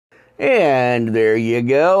And there you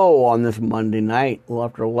go on this Monday night. Well,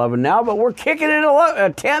 after 11 now, but we're kicking it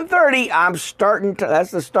at 10:30. I'm starting to, that's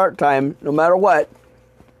the start time, no matter what.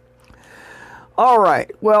 All right.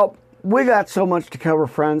 Well, we got so much to cover,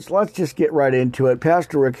 friends. Let's just get right into it.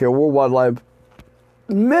 Pastor Rick here, Worldwide Live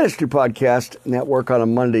Ministry Podcast Network on a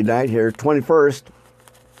Monday night here, 21st.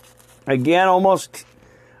 Again, almost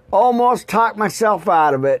talked myself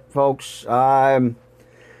out of it, folks.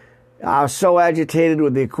 I was so agitated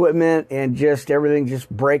with the equipment and just everything just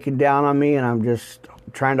breaking down on me, and I'm just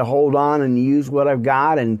trying to hold on and use what I've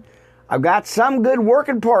got. And I've got some good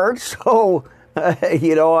working parts, so I'm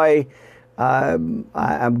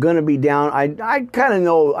going to be down. I kind of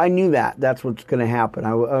know, I knew that's what's going to happen.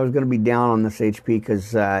 I was going to be down on this HP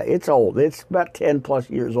because it's old. It's about 10 plus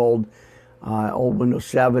years old. Old Windows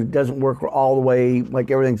 7. It doesn't work all the way, like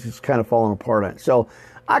everything's just kind of falling apart on it. So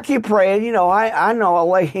I keep praying, I know I'll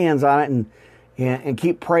lay hands on it and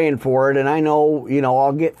keep praying for it. And I know,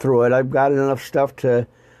 I'll get through it. I've got enough stuff to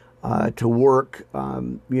work,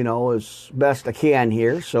 as best I can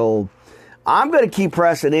here. So I'm going to keep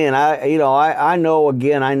pressing in. I know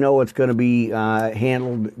it's going to be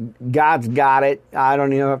handled. God's got it. I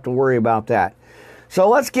don't even have to worry about that. So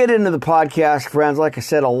let's get into the podcast, friends. Like I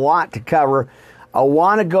said, a lot to cover. I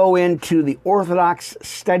want to go into the Orthodox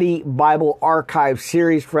Study Bible Archive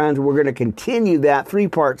series, friends. We're going to continue that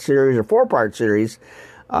 3-part series or 4-part series.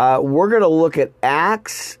 We're going to look at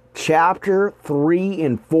Acts chapter 3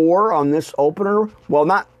 and 4 on this opener. Well,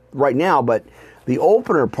 not right now, but the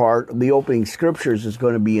opener part, the opening scriptures, is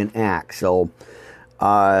going to be in Acts. So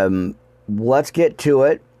let's get to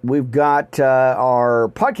it. We've got our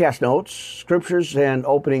podcast notes, scriptures, and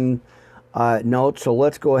opening notes. So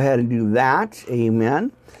let's go ahead and do that.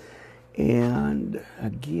 Amen. And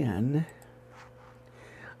again,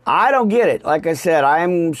 I don't get it. Like I said,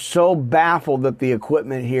 I'm so baffled at the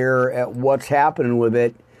equipment here, at what's happening with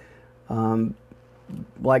it.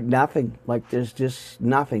 Like nothing. Like there's just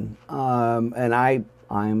nothing. And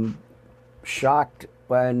I'm shocked.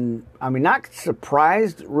 And I mean, not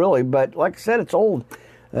surprised really, but like I said, it's old.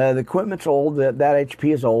 The equipment's old. That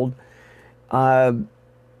HP is old.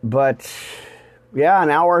 But yeah, an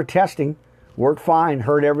hour of testing worked fine.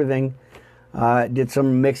 Heard everything. Did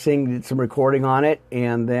some mixing. Did some recording on it,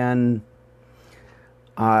 and then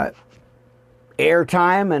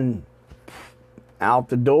airtime and out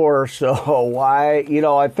the door. So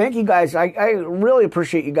I thank you guys. I really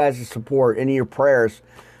appreciate you guys' support and your prayers.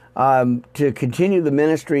 To continue the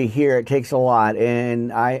ministry here, it takes a lot,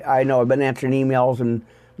 and I know I've been answering emails and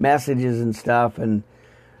messages and stuff, and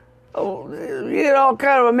kind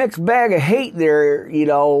of a mixed bag of hate there,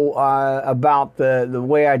 about the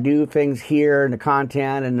way I do things here and the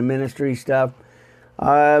content and the ministry stuff.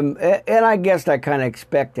 And I guess I kind of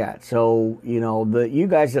expect that. So, you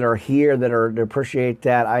guys that are here that appreciate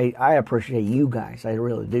that, I appreciate you guys. I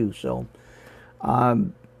really do. So, I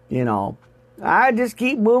just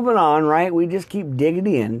keep moving on, right? We just keep digging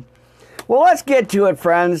in. Well, let's get to it,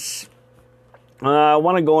 friends. I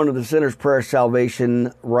want to go into the sinner's prayer of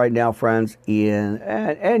salvation right now, friends.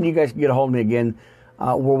 And you guys can get a hold of me again,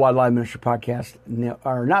 Worldwide Live Ministry Podcast,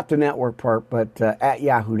 or not the network part, but at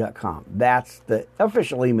yahoo.com. That's the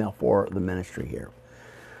official email for the ministry here.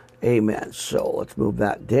 Amen. So let's move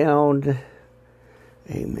that down.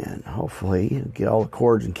 Amen. Hopefully, get all the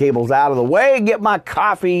cords and cables out of the way. Get my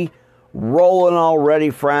coffee rolling already,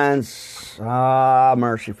 friends. Ah,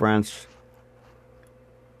 mercy, friends.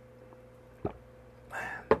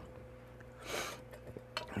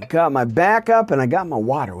 I got my backup and I got my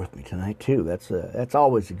water with me tonight too. That's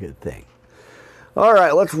always a good thing. All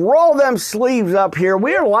right, let's roll them sleeves up here.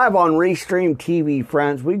 We are live on Restream TV,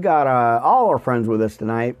 friends. We got all our friends with us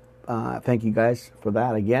tonight. Thank you guys for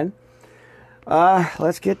that again.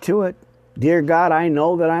 Let's get to it. Dear God, I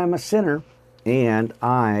know that I am a sinner and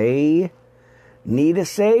I need a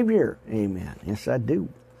Savior. Amen. Yes, I do.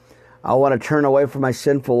 I want to turn away from my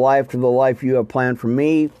sinful life to the life you have planned for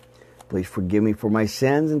me. Please forgive me for my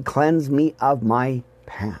sins and cleanse me of my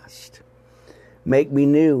past. Make me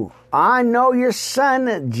new. I know your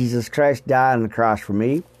Son, Jesus Christ, died on the cross for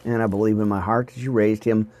me, and I believe in my heart that you raised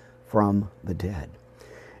him from the dead.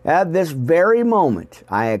 At this very moment,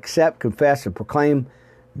 I accept, confess, and proclaim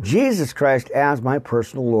Jesus Christ as my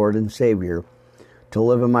personal Lord and Savior to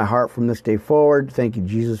live in my heart from this day forward. Thank you,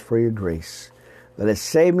 Jesus, for your grace that has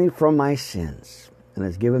saved me from my sins and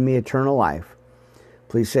has given me eternal life.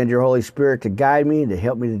 Please send your Holy Spirit to guide me and to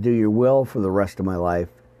help me to do your will for the rest of my life.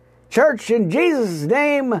 Church, in Jesus'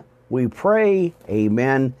 name, we pray.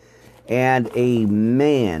 Amen and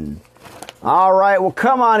amen. All right, well,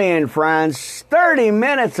 come on in, friends. 30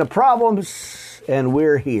 minutes of problems and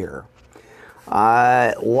we're here.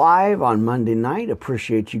 Live on Monday night.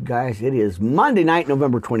 Appreciate you guys. It is Monday night,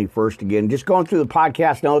 November 21st again. Just going through the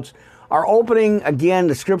podcast notes. Our opening, again,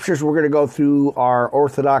 the scriptures we're going to go through our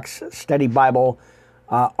Orthodox Study Bible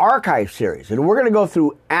archive series. And we're going to go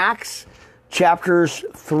through Acts chapters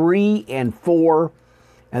 3 and 4.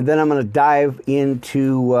 And then I'm going to dive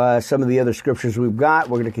into some of the other scriptures we've got.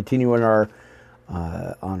 We're going to continue on our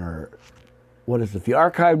what is it? The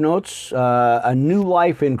archive notes, A New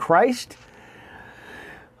Life in Christ.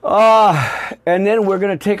 And then we're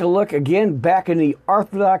going to take a look again back in the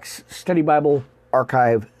Orthodox Study Bible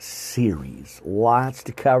archive series. Lots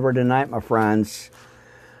to cover tonight, my friends.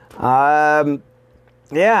 Yeah,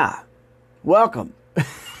 welcome.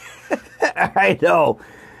 I know.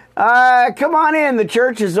 Come on in. The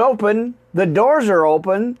church is open. The doors are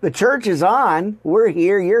open. The church is on. We're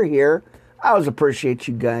here. You're here. I always appreciate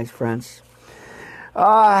you guys, friends.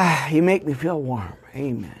 You make me feel warm.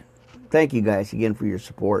 Amen. Thank you guys again for your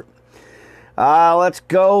support. Let's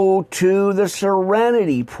go to the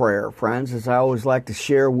serenity prayer, friends, as I always like to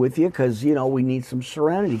share with you, because, you know, we need some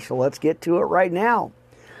serenity. So let's get to it right now.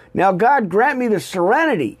 Now, God, grant me the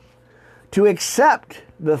serenity to accept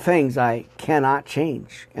the things I cannot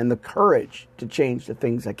change, and the courage to change the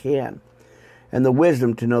things I can, and the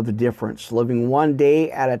wisdom to know the difference, living one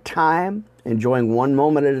day at a time, enjoying one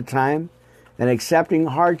moment at a time, and accepting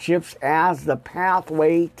hardships as the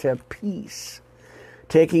pathway to peace.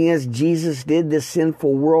 Taking as Jesus did this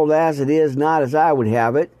sinful world as it is, not as I would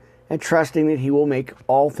have it, and trusting that He will make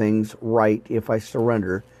all things right if I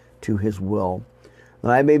surrender to His will.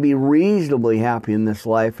 That I may be reasonably happy in this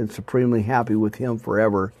life and supremely happy with Him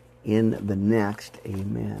forever in the next.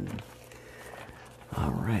 Amen.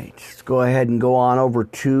 All right, let's go ahead and go on over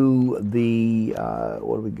to the,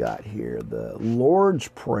 what do we got here? The Lord's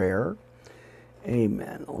Prayer.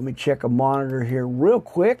 Amen. Let me check a monitor here real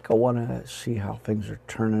quick. I want to see how things are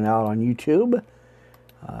turning out on YouTube.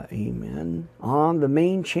 Amen. On the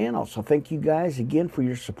main channel. So thank you guys again for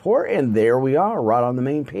your support. And there we are, right on the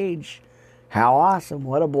main page. How awesome.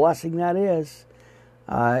 What a blessing that is.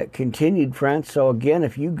 Continued, friends. So again,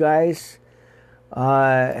 if you guys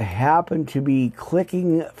happen to be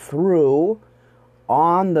clicking through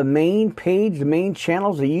on the main page, the main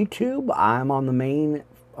channels of YouTube, I'm on the main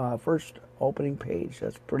first opening page.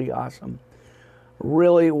 That's pretty awesome.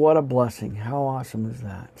 Really, what a blessing. How awesome is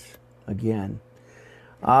that? Again.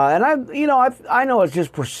 And I know it's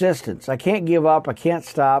just persistence. I can't give up. I can't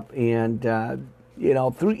stop. And,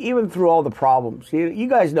 even through all the problems, you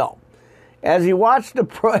guys know, as you watch the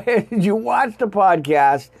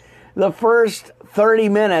podcast, the first 30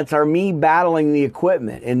 minutes are me battling the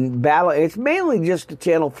equipment and it's mainly just the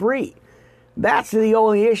Channel 3. That's the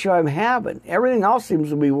only issue I'm having. Everything else seems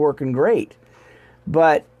to be working great.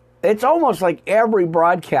 But it's almost like every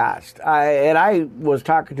broadcast. I was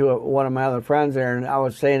talking to one of my other friends there, and I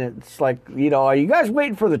was saying it's like, are you guys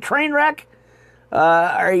waiting for the train wreck?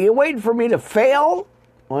 Are you waiting for me to fail?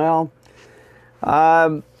 Well,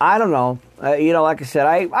 I don't know. Like I said,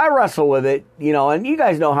 I wrestle with it, and you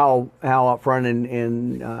guys know how upfront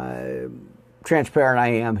and transparent I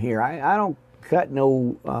am here. I don't cut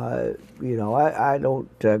no, I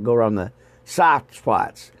don't go around the soft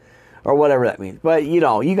spots or whatever that means. But, you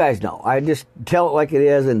guys know. I just tell it like it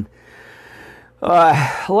is and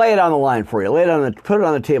lay it on the line for you. Put it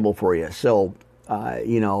on the table for you. So,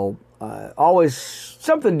 always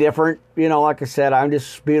something different. Like I said, I'm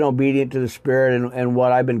just being obedient to the Spirit and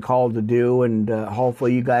what I've been called to do. And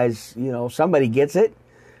hopefully you guys, somebody gets it.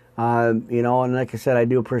 And like I said, I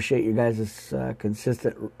do appreciate you guys'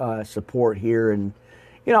 consistent support here and,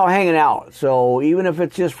 hanging out. So even if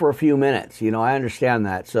it's just for a few minutes, I understand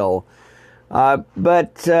that. So,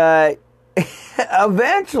 but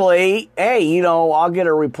eventually, hey, I'll get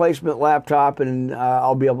a replacement laptop and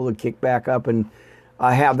I'll be able to kick back up and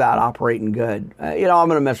have that operating good. I'm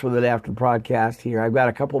going to mess with it after the broadcast here. I've got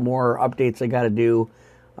a couple more updates I got to do.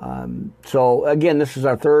 So again, this is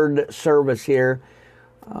our third service here.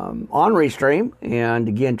 On Restream, and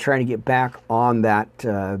again, trying to get back on that,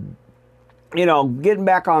 getting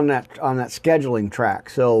back on that scheduling track.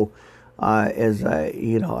 So,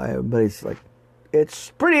 everybody's like,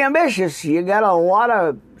 it's pretty ambitious. You got a lot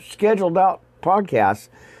of scheduled out podcasts,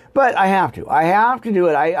 but I have to do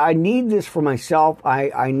it. I need this for myself.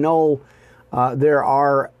 I know there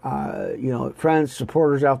are, friends,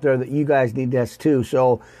 supporters out there that you guys need this too.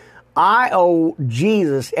 So, I owe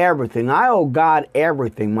Jesus everything. I owe God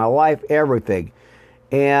everything, my life, everything.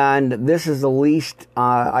 And this is the least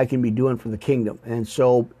I can be doing for the kingdom. And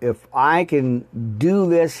so if I can do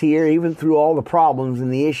this here, even through all the problems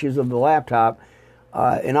and the issues of the laptop,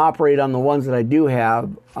 and operate on the ones that I do have,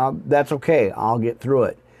 that's okay. I'll get through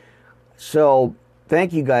it. So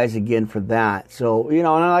thank you guys again for that. So, and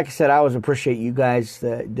like I said, I always appreciate you guys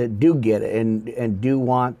that do get it and do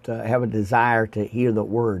want to have a desire to hear the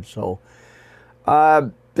word. So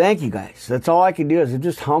thank you guys. That's all I can do is I'm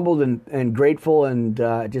just humbled and grateful, and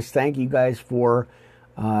just thank you guys for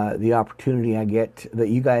the opportunity I get, that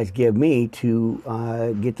you guys give me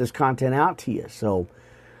to get this content out to you. So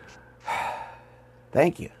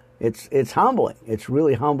thank you. It's humbling. It's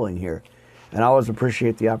really humbling here. And I always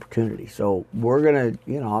appreciate the opportunity. So we're going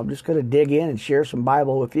to, I'm just going to dig in and share some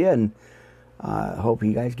Bible with you, and hope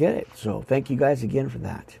you guys get it. So thank you guys again for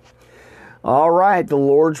that. All right, the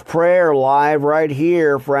Lord's Prayer live right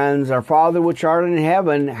here, friends. Our Father which art in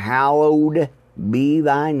heaven, hallowed be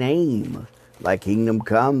thy name. Thy kingdom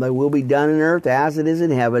come, thy will be done in earth as it is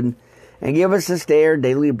in heaven. And give us this day our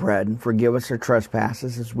daily bread, and forgive us our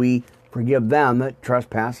trespasses as we forgive them that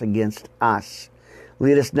trespass against us.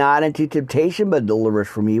 Lead us not into temptation, but deliver us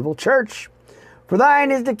from evil. Church, for thine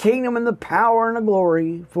is the kingdom and the power and the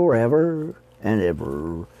glory forever and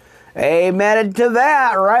ever. Amen to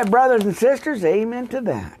that, right, brothers and sisters? Amen to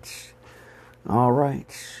that. All right.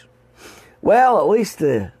 Well, at least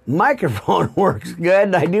the microphone works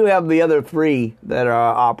good. I do have the other three that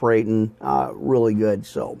are operating really good.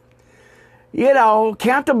 So,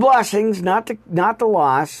 count the blessings, not the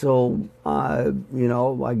loss. So, I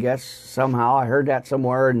guess somehow I heard that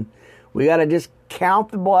somewhere, and we got to just count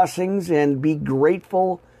the blessings and be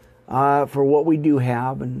grateful for what we do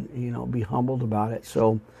have, and be humbled about it.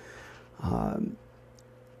 So,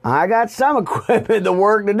 I got some equipment to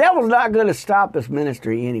work. The devil's not going to stop this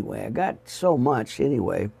ministry anyway. I got so much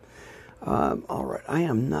anyway. All right, I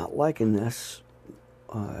am not liking this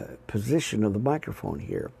position of the microphone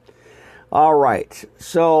here. All right,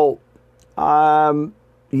 so,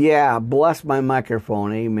 bless my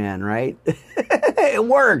microphone, amen, right? It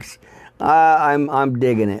works. I'm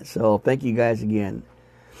digging it, so thank you guys again.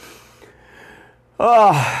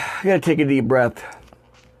 Oh, I gotta take a deep breath.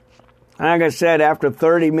 Like I said, after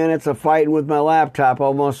 30 minutes of fighting with my laptop,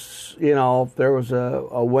 almost, if there was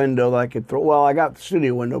a window that I could throw, well, I got the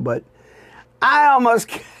studio window, but I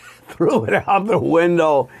almost threw it out the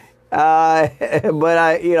window. But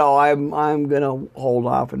I'm going to hold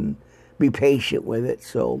off and be patient with it.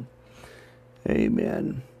 So,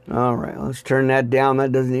 amen. All right, let's turn that down.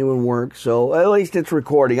 That doesn't even work. So at least it's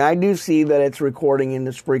recording. I do see that it's recording in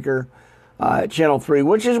the Spreaker channel 3,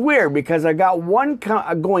 which is weird because I got one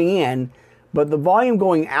going in, but the volume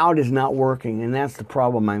going out is not working, and that's the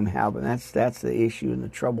problem I'm having. That's the issue and the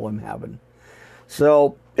trouble I'm having.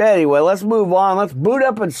 So anyway, let's move on. Let's boot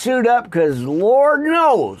up and suit up, because Lord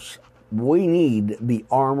knows we need the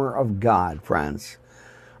armor of God, friends.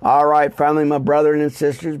 All right, finally, my brethren and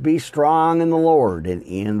sisters, be strong in the Lord and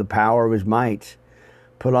in the power of his might.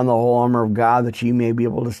 Put on the whole armor of God, that ye may be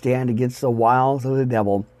able to stand against the wiles of the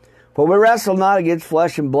devil. For we wrestle not against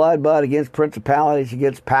flesh and blood, but against principalities,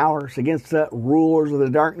 against powers, against the rulers of the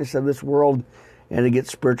darkness of this world, and against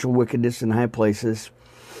spiritual wickedness in high places.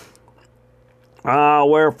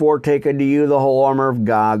 Wherefore take unto you the whole armor of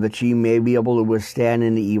God, that ye may be able to withstand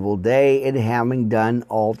in the evil day, and having done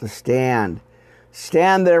all to stand.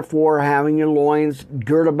 Stand therefore, having your loins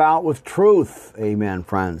girt about with truth. Amen,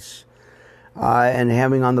 friends. And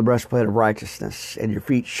having on the breastplate of righteousness, and your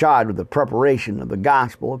feet shod with the preparation of the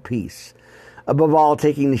gospel of peace. Above all,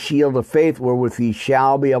 taking the shield of faith, wherewith ye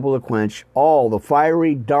shall be able to quench all the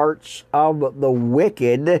fiery darts of the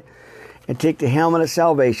wicked, and take the helmet of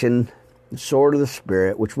salvation, the sword of the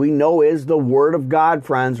Spirit, which we know is the Word of God,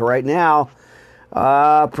 friends, right now.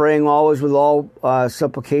 Praying always with all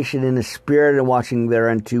supplication in the Spirit, and watching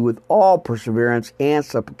thereunto with all perseverance and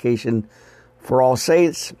supplication for all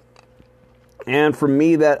saints. And for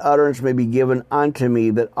me that utterance may be given unto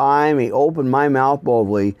me, that I may open my mouth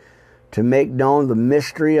boldly to make known the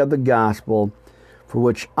mystery of the gospel, for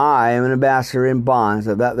which I am an ambassador in bonds,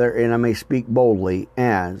 that therein I may speak boldly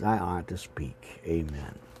as I ought to speak.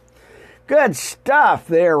 Amen. Good stuff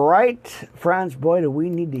there, right? Friends, boy, do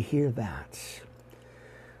we need to hear that.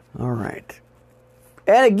 All right.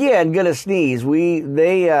 And again, gonna sneeze. We've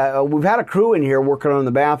had a crew in here working on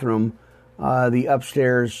the bathroom, the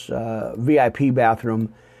upstairs VIP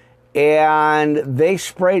bathroom, and they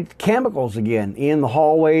sprayed chemicals again in the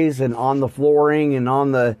hallways and on the flooring and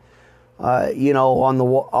on the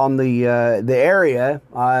the area,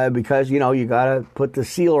 because you got to put the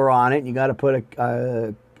sealer on it. You got to put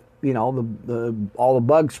all the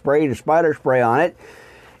bug spray, the spider spray on it,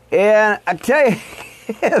 and I tell you,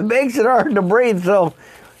 it makes it hard to breathe. So,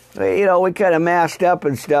 we kind of masked up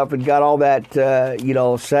and stuff and got all that,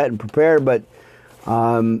 set and prepared. But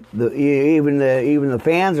Even the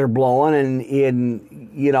fans are blowing,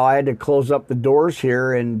 and I had to close up the doors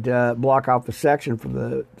here and block off the section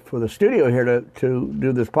for the studio here to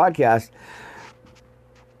do this podcast.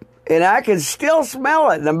 And I can still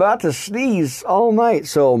smell it, and I'm about to sneeze all night.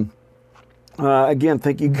 So, again,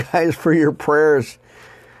 thank you guys for your prayers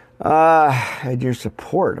and your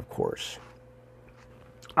support, of course.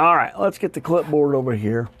 All right, let's get the clipboard over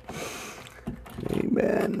here.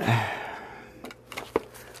 Amen.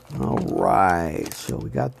 All right, so we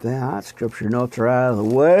got that. Scripture notes are out of the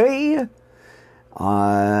way.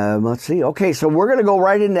 Let's see. Okay, so we're going to go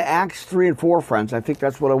right into Acts 3 and 4, friends. I think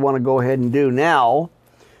that's what I want to go ahead and do now.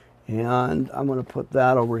 And I'm going to put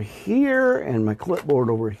that over here and my clipboard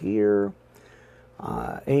over here.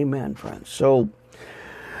 Amen, friends. So,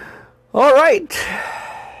 all right.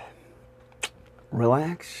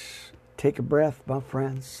 Relax. Take a breath, my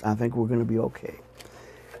friends. I think we're going to be okay.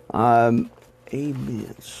 Amen.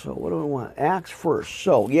 So, what do we want? Acts first.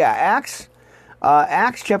 So, yeah, Acts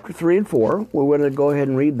chapter 3 and 4. We're going to go ahead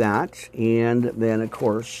and read that. And then, of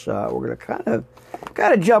course, we're going to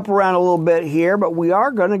kind of jump around a little bit here, but we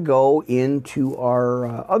are going to go into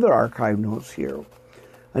our other archive notes here.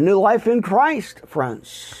 A New Life in Christ,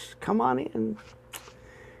 friends. Come on in.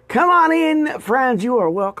 Come on in, friends. You are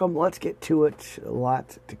welcome. Let's get to it. A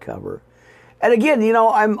lot to cover. And again,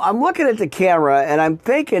 I'm looking at the camera and I'm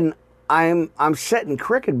thinking I'm sitting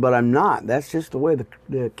crooked, but I'm not. That's just the way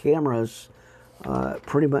the camera's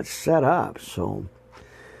pretty much set up. So,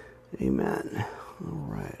 amen. All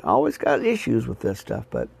right. Always got issues with this stuff,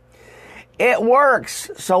 but it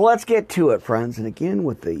works. So let's get to it, friends. And again,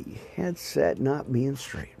 with the headset not being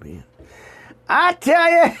straight, man. I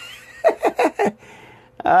tell you,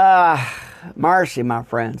 mercy, my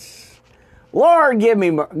friends. Lord, give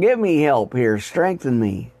me help here. Strengthen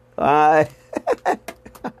me. What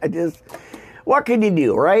can you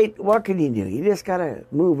do, right? What can you do? You just got to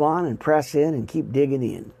move on and press in and keep digging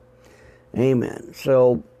in. Amen.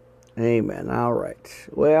 So, amen. All right.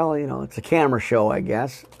 Well, it's a camera show, I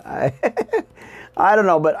guess. I don't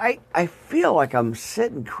know, but I feel like I'm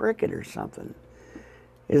sitting crooked or something.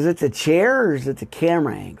 Is it the chair or is it the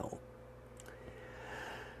camera angle?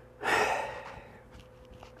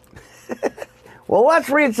 Well, let's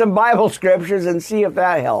read some Bible scriptures and see if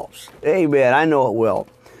that helps. Amen. I know it will.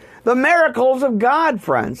 The miracles of God,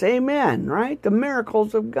 friends. Amen. Right? The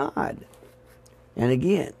miracles of God. And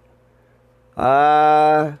again,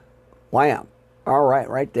 lamb. All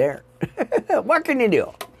right there. What can you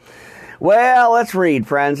do? Well, let's read,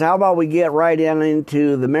 friends. How about we get right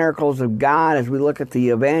into the miracles of God as we look at the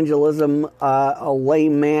evangelism, a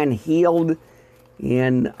lame man healed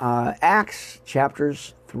in Acts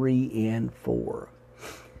chapters 3 and 4.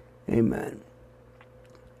 Amen.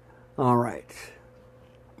 All right.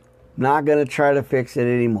 Not going to try to fix it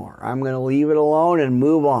anymore. I'm going to leave it alone and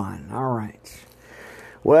move on. All right.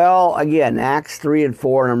 Well, again, Acts 3 and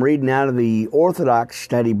 4, and I'm reading out of the Orthodox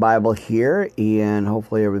Study Bible here, and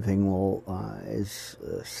hopefully everything is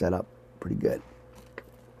set up pretty good.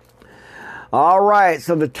 All right,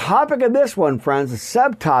 so the topic of this one, friends, the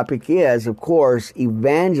subtopic is, of course,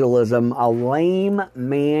 evangelism. A lame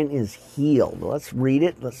man is healed. Let's read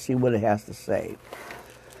it. Let's see what it has to say.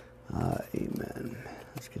 Amen.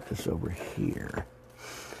 Let's get this over here.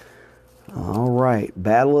 All right,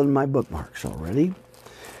 battling my bookmarks already.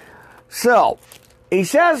 So, he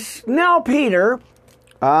says, now Peter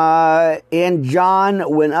and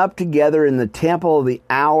John went up together in the temple of the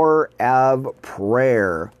hour of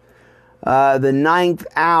prayer, the 9th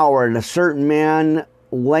hour, and a certain man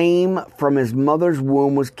lame from his mother's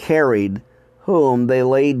womb was carried, whom they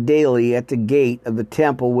laid daily at the gate of the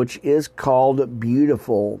temple, which is called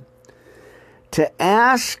Beautiful, to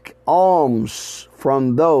ask alms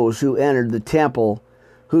from those who entered the temple,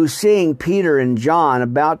 who, seeing Peter and John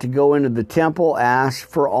about to go into the temple, asked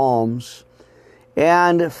for alms.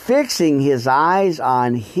 And fixing his eyes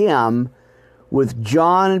on him with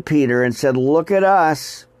John and Peter, and said, look at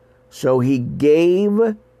us. So he gave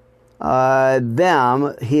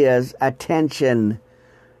them his attention,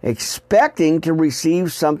 expecting to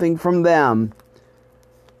receive something from them.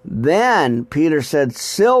 Then Peter said,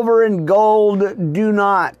 silver and gold I do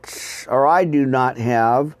not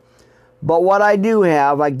have, but what I do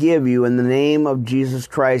have I give you in the name of Jesus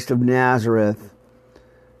Christ of Nazareth.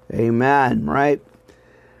 Amen, right?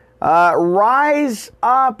 Rise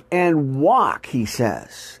up and walk, he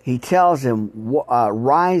says. He tells him,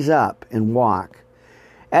 rise up and walk.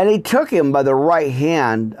 And he took him by the right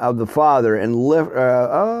hand of the Father and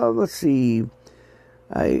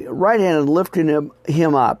right hand and lifted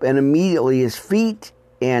him up, and immediately his feet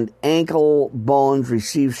and ankle bones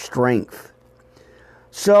received strength.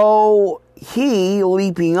 So he,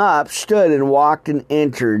 leaping up, stood and walked and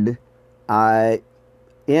entered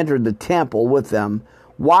the temple with them,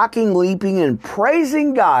 walking, leaping, and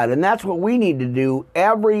praising God. And that's what we need to do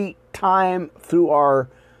every time through our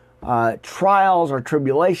trials, our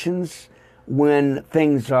tribulations, when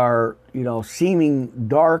things are, seeming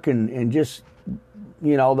dark and just,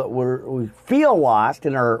 that we feel lost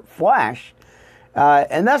in our flesh.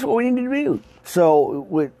 And that's what we need to do.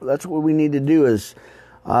 So that's what we need to do is,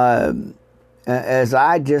 as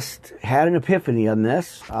I just had an epiphany on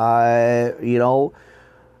this, as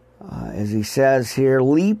he says here,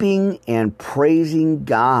 leaping and praising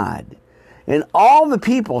God. And all the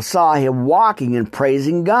people saw him walking and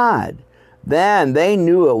praising God. Then they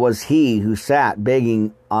knew it was he who sat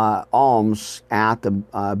begging alms at the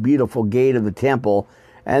beautiful gate of the temple,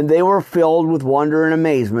 and they were filled with wonder and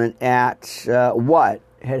amazement at what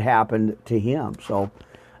had happened to him. So,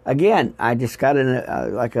 again, I just got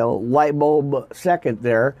like a light bulb second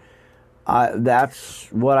there. That's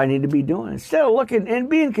what I need to be doing. Instead of looking and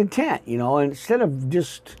being content, instead of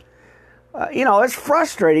just, it's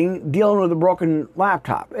frustrating dealing with a broken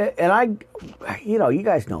laptop. And you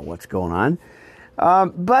guys know what's going on.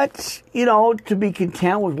 But, to be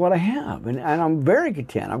content with what I have. And I'm very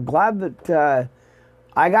content. I'm glad that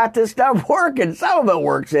I got this stuff working. Some of it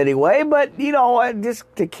works anyway, but, just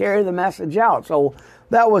to carry the message out. So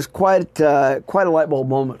that was quite a light bulb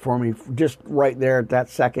moment for me, just right there at that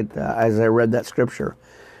second as I read that scripture.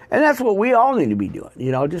 And that's what we all need to be doing.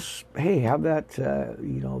 Just, hey, have that,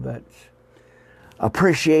 that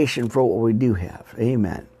appreciation for what we do have.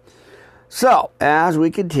 Amen. So, as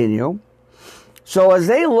we continue, so as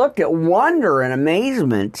they looked at wonder and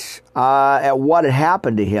amazement at what had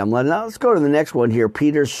happened to him, let's go to the next one here,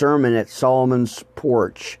 Peter's sermon at Solomon's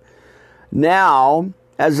porch. Now,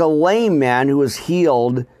 as a lame man who was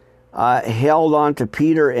healed held on to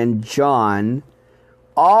Peter and John,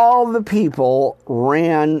 all the people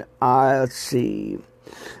ran, they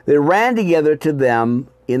ran together to them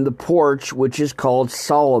in the porch, which is called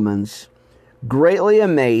Solomon's, greatly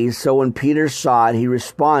amazed. So when Peter saw it, he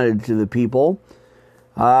responded to the people,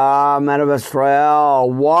 men of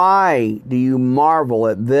Israel, why do you marvel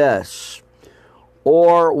at this?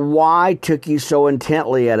 Or why took you so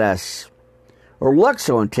intently at us? Or look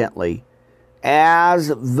so intently,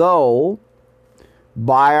 as though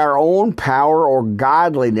by our own power or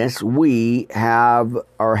godliness we have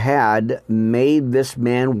or had made this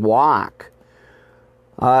man walk.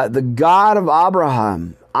 The God of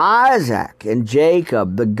Abraham, Isaac, and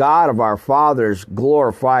Jacob, the God of our fathers,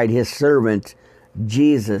 glorified his servant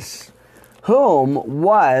Jesus, whom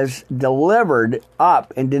was delivered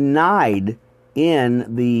up and denied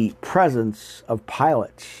in the presence of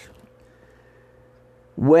Pilate,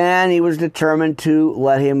 when he was determined to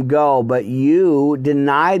let him go. But you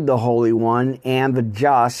denied the Holy One and the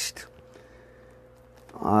just,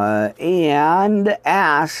 and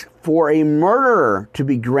asked for a murderer to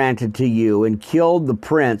be granted to you, and killed the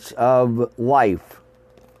Prince of Life,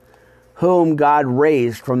 whom God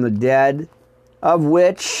raised from the dead, of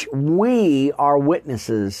which we are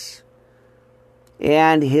witnesses,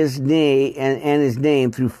 and his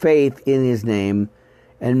name through faith in his name,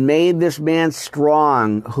 and made this man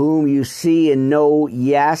strong, whom you see and know.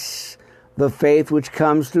 Yes, the faith which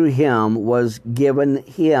comes through him was given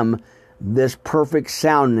him this perfect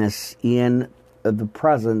soundness in the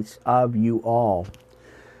presence of you all.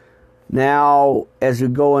 Now, as we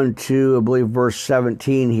go into, I believe, verse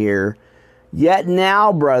 17 here, yet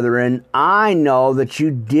now, brethren, I know that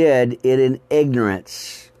you did it in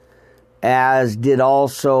ignorance, as did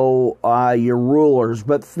also your rulers.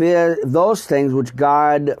 But those things which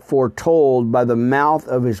God foretold by the mouth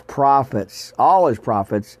of his prophets, all his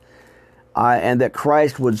prophets, and that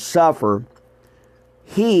Christ would suffer,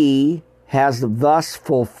 he has thus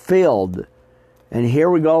fulfilled. And here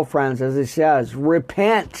we go, friends, as he says,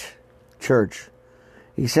 repent, church.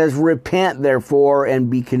 He says, repent, therefore, and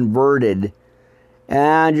be converted,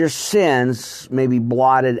 and your sins may be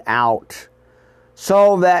blotted out,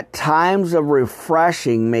 so that times of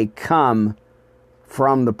refreshing may come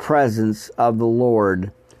from the presence of the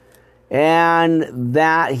Lord, and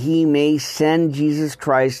that he may send Jesus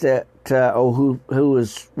Christ, who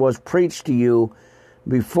was preached to you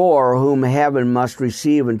before, whom heaven must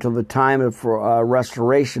receive until the time of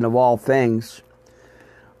restoration of all things,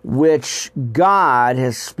 which God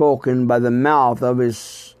has spoken by the mouth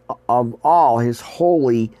of all his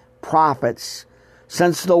holy prophets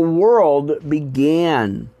since the world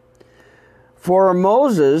began. For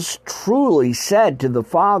Moses truly said to the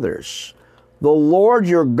fathers, the Lord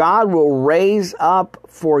your God will raise up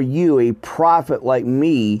for you a prophet like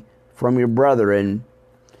me from your brethren.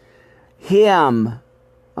 him,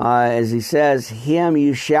 as he says, him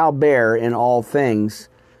you shall bear in all things,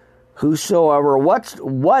 whosoever,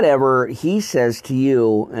 whatever he says to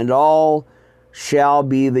you, and all shall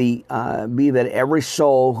be that every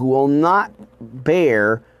soul who will not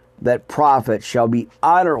bear that prophet shall be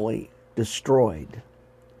utterly destroyed.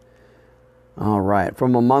 All right,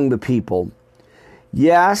 from among the people.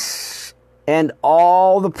 Yes, and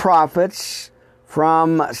all the prophets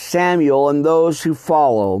from Samuel and those who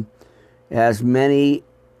follow, as many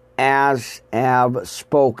as have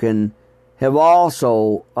spoken, have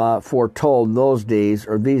also foretold those days,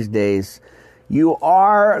 or these days. You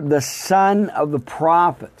are the son of the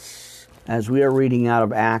prophets, as we are reading out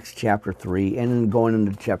of Acts chapter 3 and then going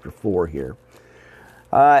into chapter 4 here.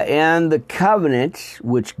 And the covenant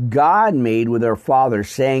which God made with our fathers,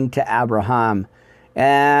 saying to Abraham,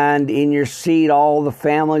 and in your seed all the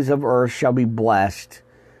families of earth shall be blessed.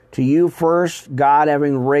 To you first, God,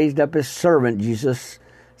 having raised up his servant Jesus,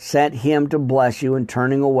 sent him to bless you in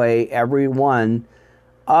turning away every one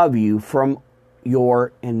of you from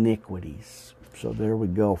your iniquities. So there we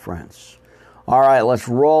go, friends. All right, let's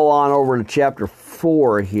roll on over to chapter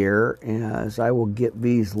 4 here, as I will get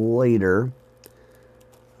these later.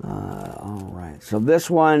 All right, so this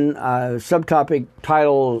one, subtopic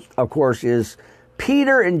title, of course, is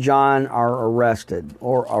Peter and John are arrested.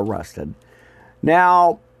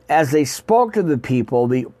 Now, as they spoke to the people,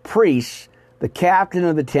 the priests, the captain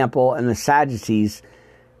of the temple, and the Sadducees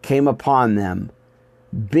came upon them,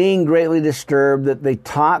 being greatly disturbed that they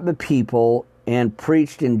taught the people and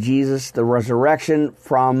preached in Jesus the resurrection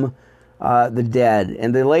from the dead.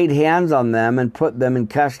 And they laid hands on them and put them in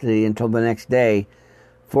custody until the next day,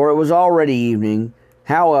 for it was already evening.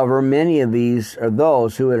 However, many of these are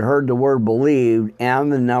those who had heard the word believed,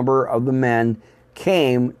 and the number of the men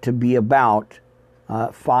came to be about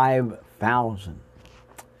 5,000.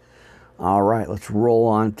 All right, let's roll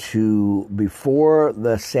on to before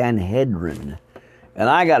the Sanhedrin. And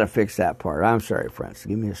I got to fix that part. I'm sorry, friends.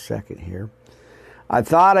 Give me a second here. I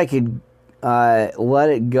thought I could let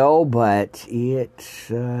it go, but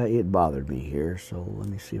it bothered me here. So let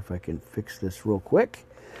me see if I can fix this real quick.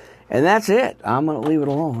 And that's it. I'm going to leave it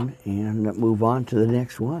alone and move on to the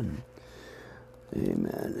next one.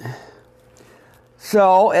 Amen.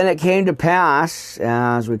 So, and it came to pass,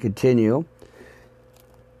 as we continue,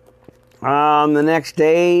 the next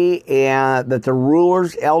day, that the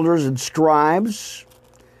rulers, elders, and scribes,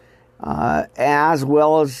 as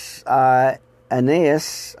well as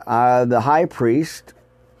Annas, the high priest,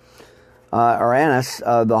 or Annas,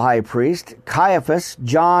 the high priest, Caiaphas,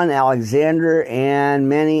 John, Alexander, and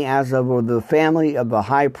many as of the family of the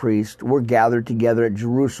high priest were gathered together at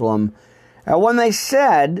Jerusalem. And when they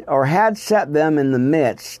said, or had set them in the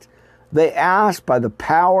midst, they asked, by the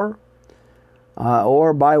power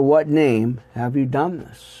or by what name have you done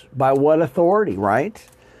this? By what authority, right?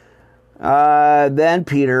 Then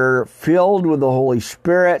Peter, filled with the Holy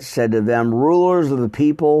Spirit, said to them, rulers of the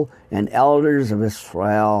people and elders of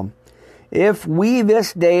Israel, if we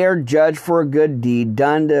this day are judged for a good deed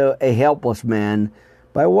done to a helpless man,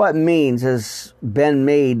 by what means has been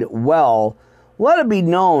made well, let it be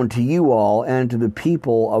known to you all and to the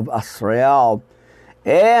people of Israel,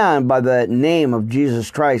 and by the name of Jesus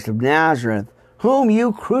Christ of Nazareth, whom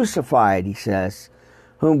you crucified, he says,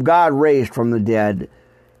 whom God raised from the dead,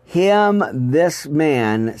 him this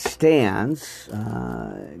man stands.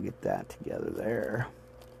 Get that together there.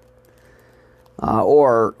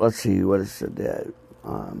 Or, let's see, what is it?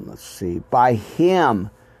 Let's see. By him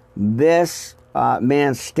this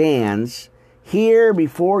man stands here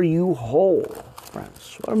before you whole,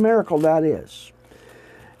 friends. What a miracle that is.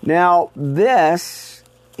 Now, this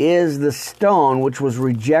is the stone which was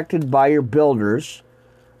rejected by your builders,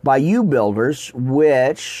 by you builders,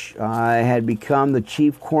 which had become the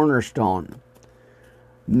chief cornerstone.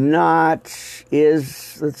 Not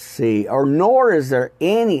is, let's see, or nor is there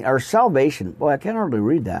any, or salvation. Boy, I can't hardly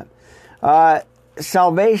read that.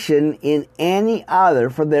 Salvation in any other,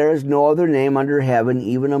 for there is no other name under heaven,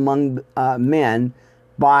 even among men,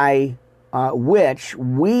 by which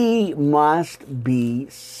we must be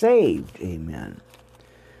saved. Amen.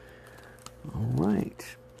 All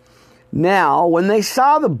right. Now, when they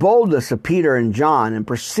saw the boldness of Peter and John and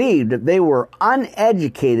perceived that they were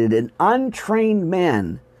uneducated and untrained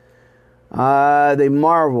men, they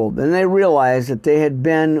marveled, and they realized that they had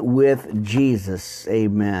been with Jesus.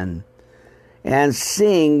 Amen. And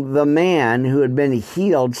seeing the man who had been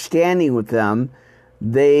healed standing with them,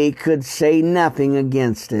 they could say nothing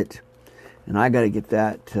against it. And I got to get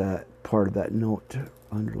that part of that note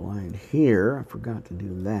underlined here. I forgot to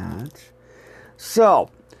do that. So,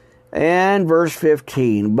 And verse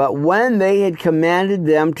 15, but when they had commanded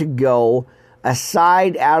them to go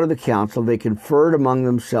aside out of the council, they conferred among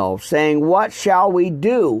themselves, saying, what shall we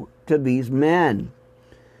do to these men?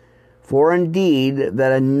 For indeed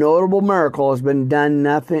that a notable miracle has been done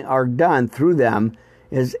through them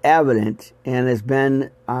is evident, and has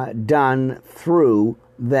been done through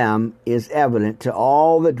them is evident to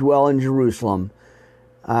all that dwell in Jerusalem,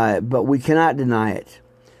 but we cannot deny it.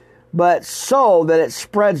 But so that it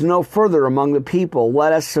spreads no further among the people,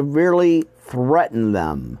 let us severely threaten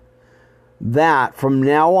them, that from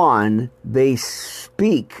now on they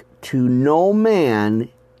speak to no man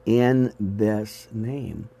in this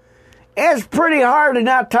name. It's pretty hard to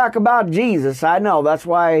not talk about Jesus. I know. That's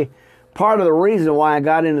why part of the reason why I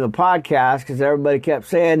got into the podcast, because everybody kept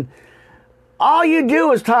saying, all you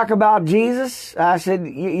do is talk about Jesus. I said,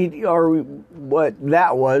 or what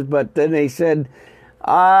that was, but then they said,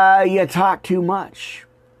 you talk too much.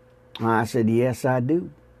 I said, yes, I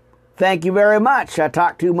do. Thank you very much. I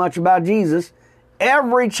talk too much about Jesus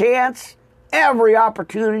every chance, every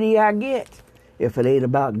opportunity I get. If it ain't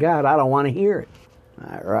about God, I don't want to hear it.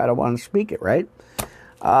 Or I don't want to speak it, right?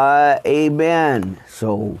 Amen.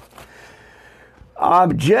 So,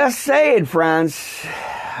 I'm just saying, friends,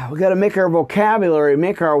 we got to make our vocabulary,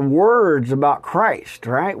 make our words about Christ,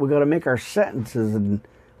 right? We got to make our sentences and,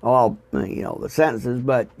 well, the sentences,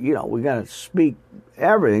 but, we got to speak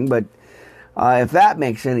everything, but if that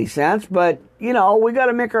makes any sense. But, we got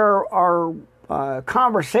to make our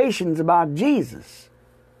conversations about Jesus.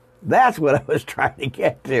 That's what I was trying to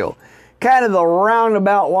get to. Kind of the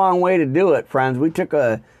roundabout long way to do it, friends. We took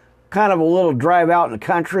a kind of a little drive out in the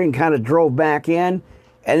country and kind of drove back in,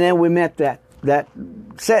 and then we met that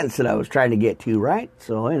sentence that I was trying to get to, right?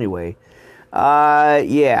 So anyway,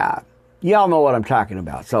 yeah. Y'all know what I'm talking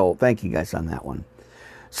about. So thank you guys on that one.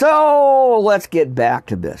 So let's get back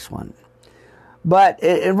to this one. But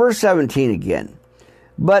in verse 17 again.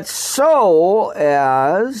 But so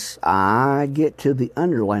as I get to the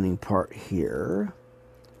underlining part here,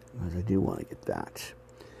 because I do want to get that.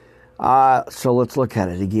 So let's look at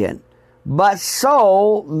it again. But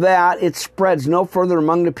so that it spreads no further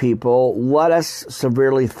among the people, let us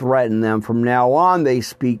severely threaten them. From now on, they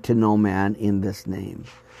speak to no man in this name.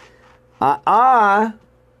 Not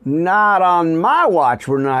on my watch.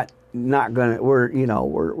 We're not gonna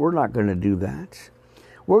do that.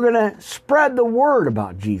 We're gonna spread the word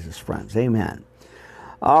about Jesus, friends. Amen.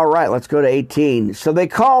 All right, let's go to 18. So they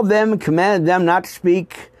called them and commanded them not to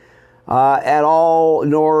speak at all,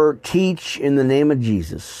 nor teach in the name of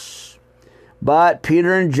Jesus. But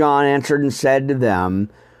Peter and John answered and said to them,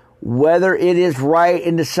 whether it is right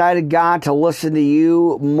in the sight of God to listen to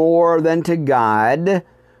you more than to God,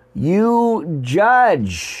 you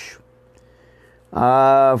judge.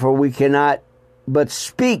 For we cannot but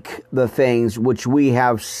speak the things which we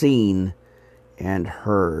have seen and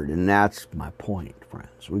heard. And that's my point,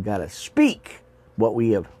 friends. We got to speak what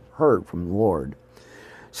we have heard from the Lord.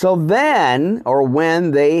 So then, or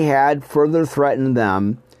when they had further threatened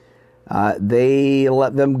them, they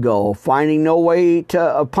let them go, finding no way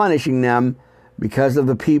of punishing them because of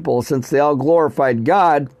the people, since they all glorified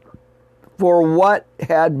God for what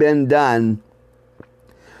had been done.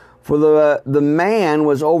 For the man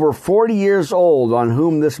was over 40 years old on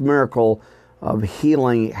whom this miracle of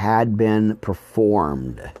healing had been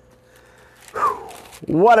performed. Whew.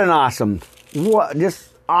 What an just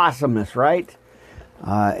awesomeness, right?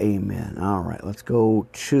 Amen. All right, let's go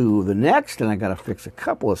to the next, and I got to fix a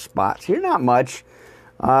couple of spots here. Not much.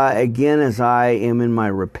 Again, as I am in my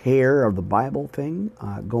repair of the Bible thing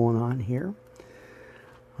going on here.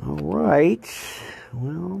 All right.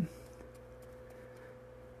 Well,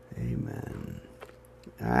 amen.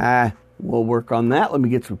 We'll work on that. Let me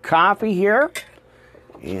get some coffee here.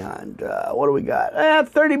 And what do we got?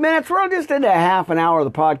 30 minutes. We're just into half an hour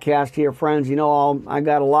of the podcast here, friends. I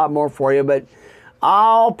got a lot more for you, but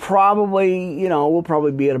I'll probably, we'll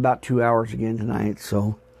probably be at about 2 hours again tonight.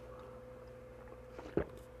 So,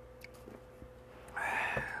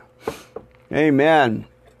 amen.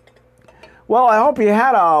 Well, I hope you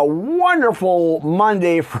had a wonderful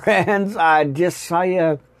Monday, friends. I just saw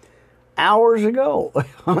you hours ago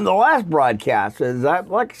on the last broadcast.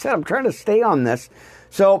 Like I said, I'm trying to stay on this.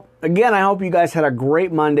 So, again, I hope you guys had a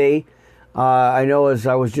great Monday. I know as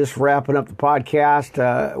I was just wrapping up the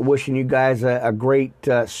podcast, wishing you guys a great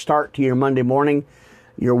start to your Monday morning,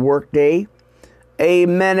 your work day.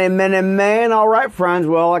 Amen, amen, amen. All right, friends.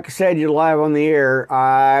 Well, like I said, you're live on the air.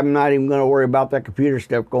 I'm not even going to worry about that computer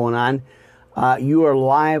stuff going on. You are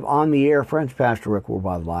live on the air, friends. Pastor Rick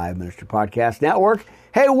Worldwide Live Ministry Podcast Network.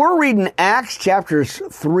 Hey, we're reading Acts chapters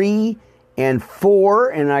 3 and 4,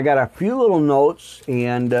 and I got a few little notes,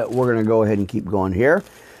 and we're going to go ahead and keep going here.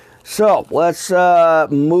 So let's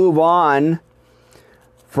move on,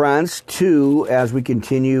 friends, as we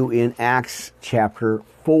continue in Acts chapter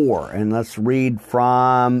 4. And let's read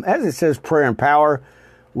from, as it says, prayer and power.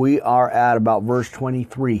 We are at about verse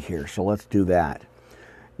 23 here, so let's do that.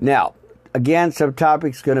 Now, again,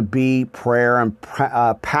 subtopic's going to be prayer and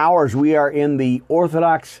powers. We are in the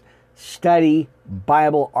Orthodox Study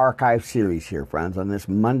Bible Archive series here, friends, on this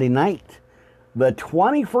Monday night, the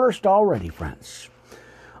 21st already, friends.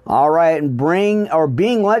 All right, and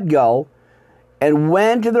being let go, and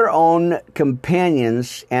went to their own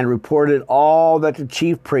companions and reported all that the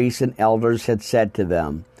chief priests and elders had said to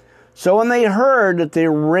them. So when they heard that, they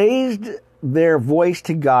raised their voice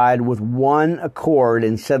to God with one accord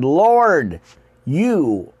and said, Lord,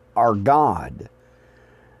 you are God,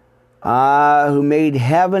 who made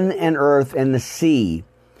heaven and earth and the sea,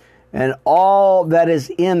 and all that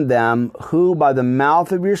is in them, who by the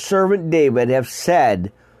mouth of your servant David have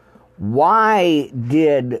said, why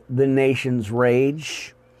did the nations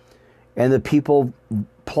rage and the people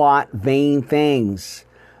plot vain things?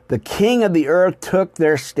 The king of the earth took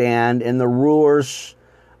their stand, and the rulers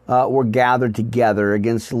were gathered together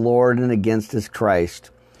against the Lord and against his Christ.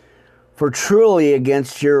 For truly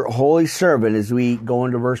against your holy servant, as we go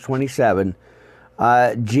into verse 27,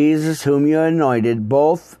 Jesus, whom you anointed,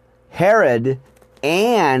 both Herod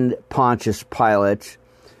and Pontius Pilate,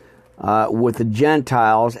 with the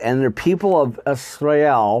Gentiles and the people of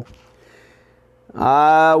Israel,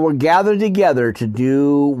 were gathered together to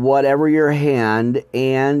do whatever your hand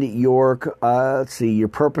and your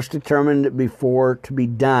purpose determined before to be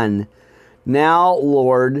done. Now,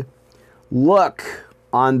 Lord, look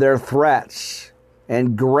on their threats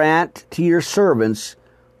and grant to your servants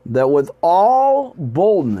that with all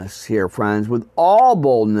boldness here, friends, with all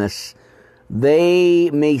boldness, they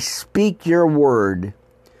may speak your word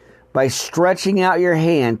by stretching out your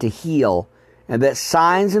hand to heal, and that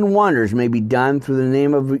signs and wonders may be done through the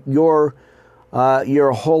name of your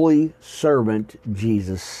holy servant,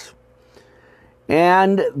 Jesus.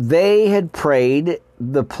 And they had prayed.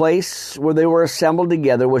 The place where they were assembled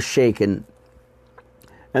together was shaken,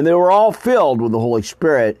 and they were all filled with the Holy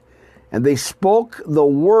Spirit, and they spoke the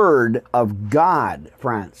word of God,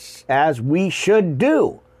 friends, as we should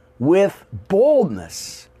do, with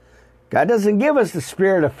boldness. God doesn't give us the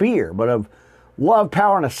spirit of fear, but of love,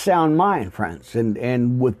 power, and a sound mind, friends,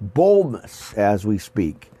 and with boldness as we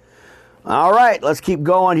speak. All right, let's keep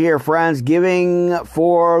going here, friends. Giving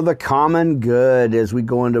for the common good as we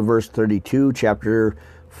go into verse 32, chapter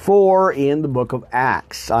 4 in the book of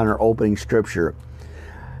Acts, on our opening scripture.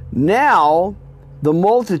 Now, the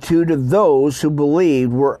multitude of those who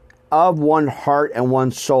believed were of one heart and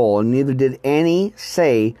one soul, and neither did any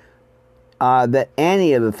say that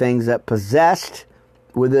any of the things that possessed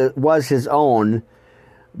was his own,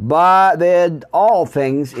 but they had all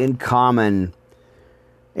things in common.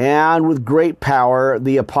 And with great power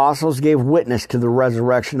the apostles gave witness to the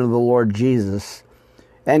resurrection of the Lord Jesus,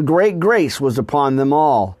 and great grace was upon them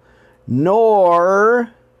all. Nor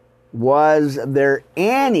was there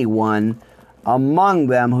anyone among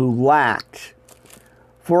them who lacked,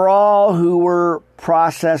 for all who were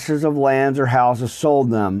possessors of lands or houses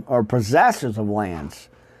sold them, or possessors of lands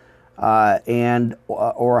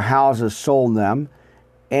or houses sold them,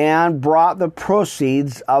 and brought the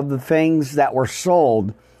proceeds of the things that were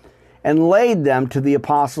sold, and laid them to the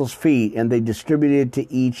apostles' feet, and they distributed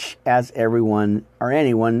to each as everyone or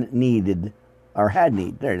anyone needed or had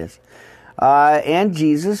need. There it is. And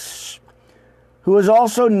Jesus, who was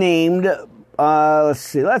also named,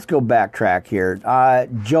 let's go backtrack here.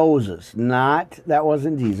 Joseph, that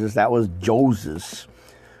wasn't Jesus, that was Joseph,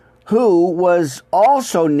 who was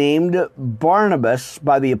also named Barnabas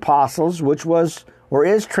by the apostles, which was, or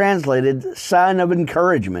is translated, son of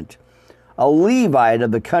encouragement, a Levite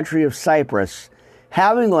of the country of Cyprus,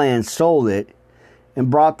 having land sold it, and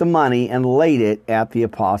brought the money and laid it at the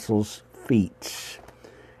apostles' feet.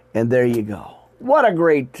 And there you go. What a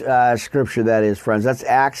great scripture that is, friends. That's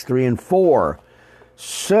Acts 3 and 4.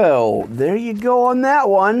 So, there you go on that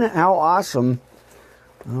one. How awesome.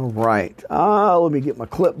 All right. Let me get my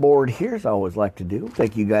clipboard here, as I always like to do.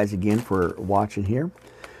 Thank you guys again for watching here.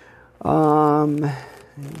 All right.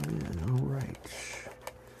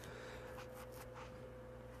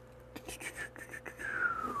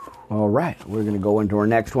 All right. We're going to go into our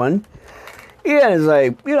next one. Yeah, as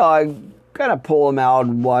I kind of pull them out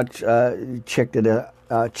and watch, check it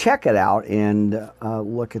out, and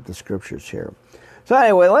look at the scriptures here. So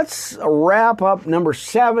anyway, let's wrap up number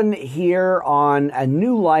 7 here on a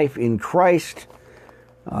new life in Christ.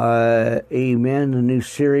 Amen. A new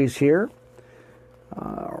series here.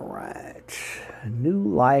 All right. New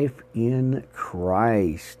life in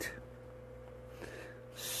Christ.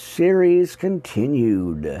 Series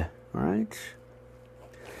continued. All right.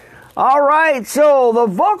 All right. So the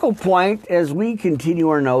focal point, as we continue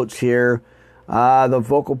our notes here, the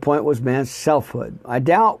focal point was man's selfhood. I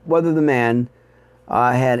doubt whether the man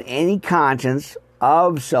had any conscience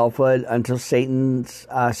of selfhood until Satan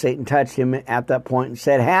touched him at that point and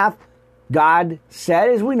said, hath God said,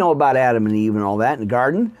 as we know about Adam and Eve and all that in the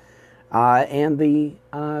garden, and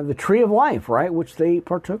the tree of life, right, which they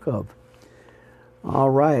partook of.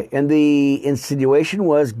 All right. And the insinuation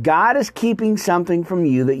was, God is keeping something from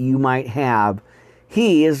you that you might have.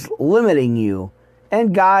 He is limiting you.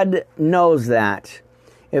 And God knows that.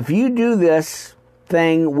 If you do this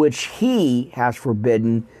thing which He has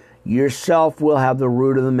forbidden, yourself will have the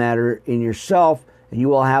root of the matter in yourself, and you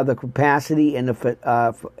will have the capacity and the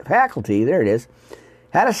faculty. There it is.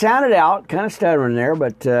 Had to sound it out, kind of stuttering there,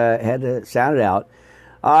 but had to sound it out.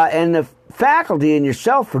 And the faculty in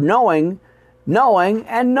yourself for knowing,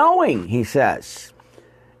 he says.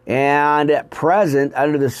 And at present,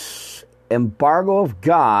 under this embargo of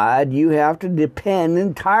God, you have to depend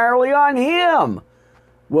entirely on Him.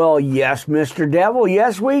 Well, yes, Mr. Devil,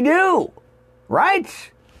 yes, we do. Right?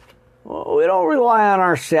 Well, we don't rely on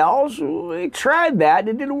ourselves. We tried that.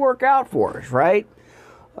 It didn't work out for us, right?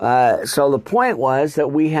 So the point was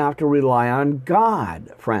that we have to rely on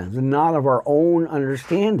God, friends, and not of our own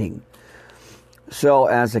understanding. So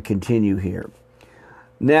as I continue here.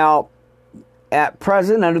 Now, at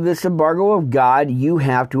present, under this embargo of God, you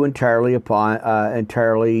have to entirely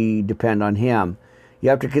depend on Him. You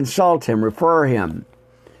have to consult Him, refer Him,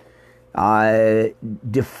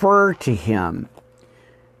 defer to Him.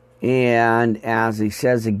 And as he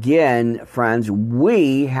says again, friends,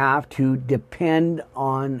 we have to depend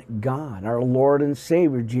on God, our Lord and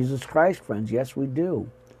Savior, Jesus Christ, friends. Yes, we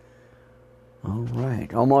do. All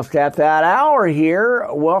right. Almost at that hour here.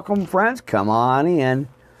 Welcome, friends. Come on in.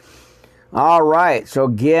 All right. So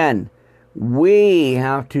again, we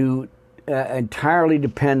have to entirely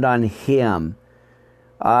depend on Him,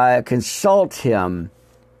 consult Him,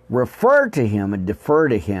 refer to Him, and defer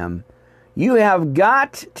to Him. You have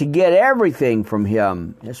got to get everything from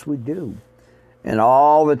Him. Yes, we do. And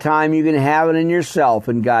all the time you can have it in yourself,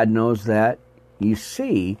 and God knows that. You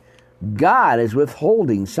see, God is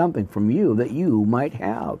withholding something from you that you might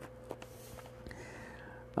have.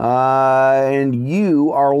 And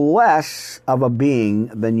you are less of a being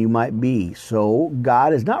than you might be. So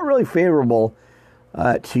God is not really favorable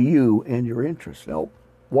to you and your interests. Now,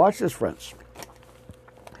 watch this, friends.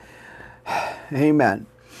 Amen.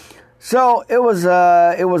 So it was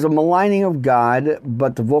a maligning of God,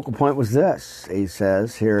 but the vocal point was this. He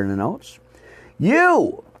says here in the notes,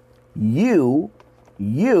 you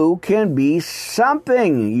can be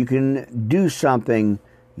something. You can do something.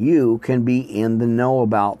 You can be in the know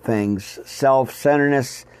about things.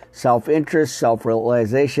 Self-centeredness, self-interest,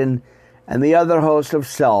 self-realization, and the other host of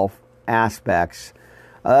self aspects.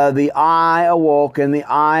 The I awoke, and the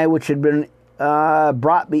I which had been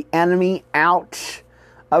brought the enemy out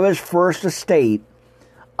of his first estate.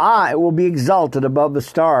 I will be exalted above the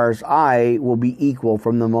stars. I will be equal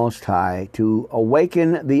from the Most High, to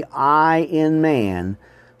awaken the I in man,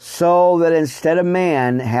 so that instead of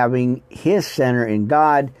man having his center in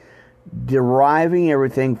God, deriving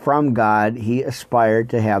everything from God, he aspired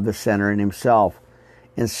to have the center in himself.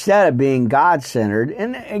 Instead of being God-centered,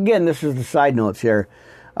 and again, this is the side notes here,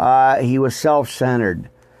 he was self-centered.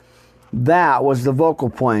 That was the focal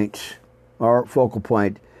point.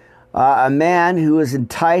 A man who is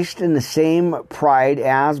enticed in the same pride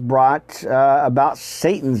as brought about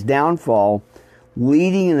Satan's downfall,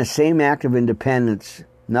 leading in the same act of independence,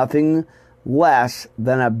 nothing less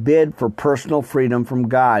than a bid for personal freedom from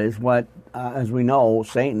God, is what, as we know,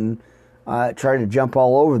 Satan tried to jump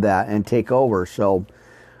all over that and take over. So,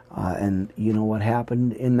 and you know what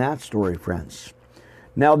happened in that story, friends.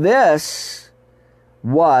 Now this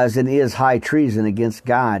was and is high treason against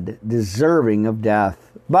God, deserving of death.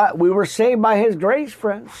 But we were saved by His grace,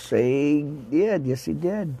 friends. He did. Yes, He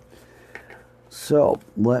did. So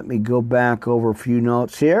let me go back over a few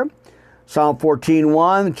notes here. Psalm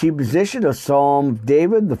 14:1, the chief position of Psalm of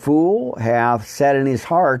David, the fool hath said in his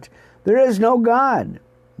heart, there is no God.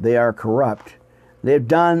 They are corrupt. They have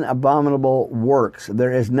done abominable works.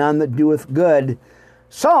 There is none that doeth good.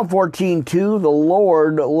 Psalm 14:2, the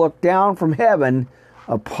Lord looked down from heaven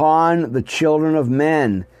upon the children of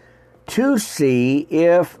men, to see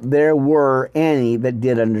if there were any that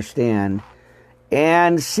did understand,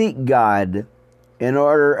 and seek God,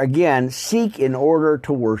 seek in order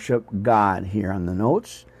to worship God here on the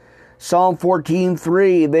notes. Psalm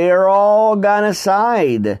 14:3, they are all gone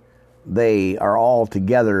aside. They are all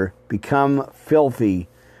together become filthy.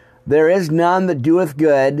 There is none that doeth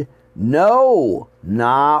good, no,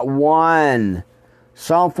 not one.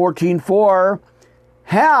 Psalm 14:4,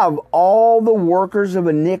 have all the workers of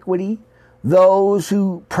iniquity, those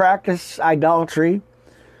who practice idolatry,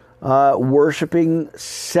 worshiping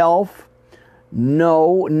self,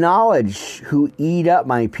 no knowledge, who eat up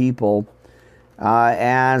my people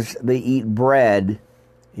as they eat bread,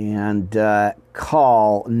 and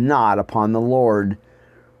call not upon the Lord.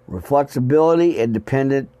 Reflexibility and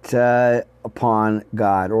dependent upon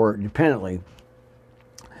God, or dependently.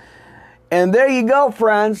 And there you go,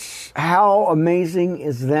 friends. How amazing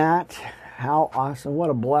is that? How awesome. What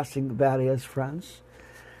a blessing that is, friends.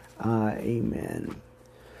 Amen.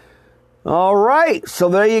 All right, so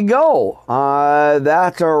there you go.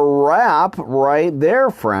 That's a wrap right there,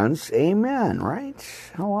 friends. Amen,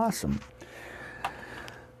 right? How awesome.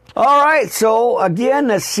 All right, so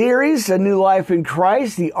again, a series, A New Life in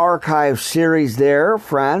Christ, the archive series there,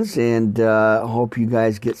 friends, and I hope you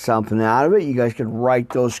guys get something out of it. You guys can write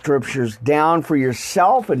those scriptures down for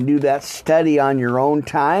yourself and do that study on your own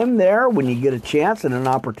time there when you get a chance and an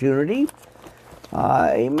opportunity.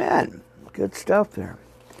 Amen. Good stuff there.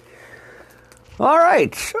 All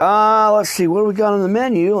right, let's see, what do we got on the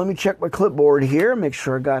menu? Let me check my clipboard here, make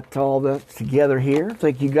sure I got all that together here.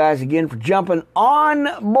 Thank you guys again for jumping on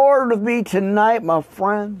board with me tonight, my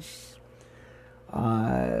friends.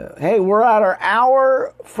 Hey, we're at our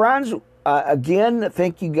hour, friends. Again,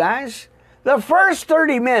 thank you guys. The first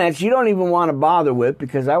 30 minutes you don't even want to bother with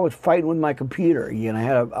because I was fighting with my computer. Again, I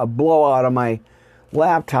had a blowout on my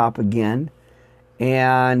laptop again.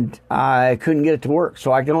 And I couldn't get it to work,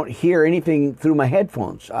 so I don't hear anything through my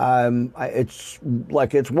headphones. It's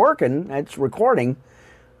like it's working, it's recording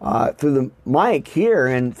through the mic here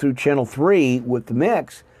and through channel 3 with the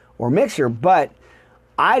mixer, but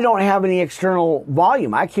I don't have any external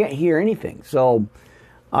volume. I can't hear anything. So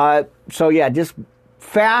yeah, just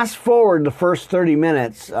fast forward the first 30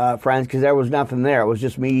 minutes, friends, because there was nothing there. It was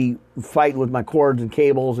just me fighting with my cords and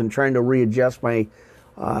cables and trying to readjust my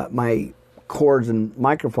cords and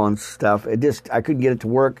microphone stuff. I couldn't get it to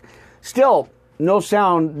work. Still, no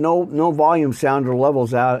sound, no volume sound or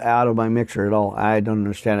levels out of my mixer at all. I don't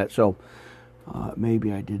understand it. So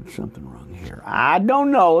maybe I did something wrong here. I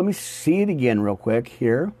don't know. Let me see it again real quick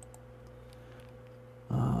here.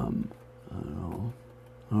 I don't know.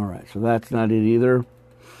 All right, so that's not it either.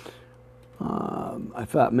 I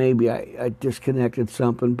thought maybe I disconnected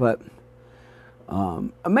something, but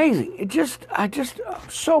amazing. I'm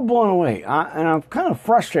so blown away. And I'm kind of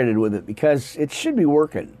frustrated with it because it should be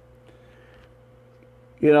working.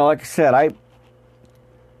 You know, like I said,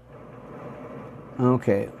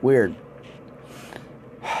 okay, weird.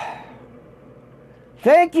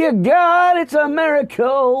 Thank you, God. It's a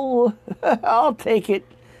miracle. I'll take it.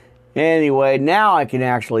 Anyway, now I can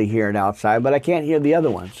actually hear it outside, but I can't hear the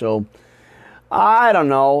other one. So, I don't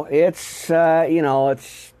know.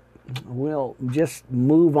 We'll just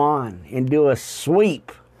move on and do a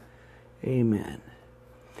sweep. Amen.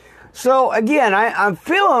 So again, I'm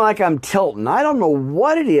feeling like I'm tilting. I don't know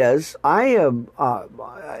what it is. I am,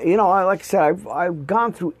 like I said, I've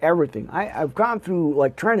gone through everything. I've gone through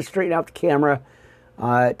like trying to straighten out the camera,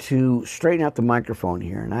 to straighten out the microphone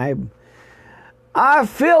here, and I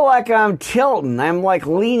feel like I'm tilting. I'm like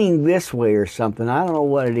leaning this way or something. I don't know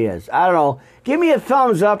what it is. I don't know. Give me a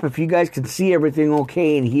thumbs up if you guys can see everything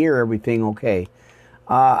okay and hear everything okay.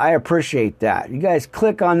 I appreciate that. You guys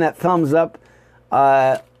click on that thumbs up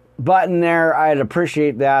button there. I'd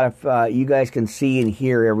appreciate that if you guys can see and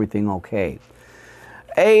hear everything okay.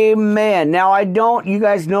 Amen. Now, you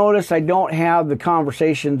guys notice I don't have the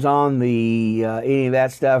conversations on the any of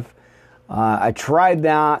that stuff. I tried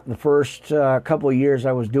that the first couple of years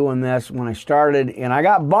I was doing this when I started, and I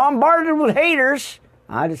got bombarded with haters.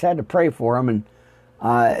 I just had to pray for them, and,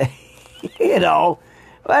 but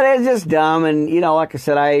it's just dumb. And, like I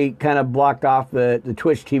said, I kind of blocked off the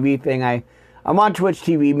Twitch TV thing. I'm on Twitch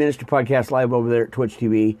TV, Minister Podcast Live over there at Twitch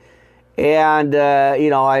TV. And,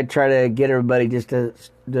 I try to get everybody just to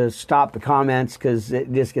stop the comments because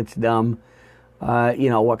it just gets dumb.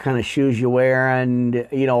 What kind of shoes you wear, and,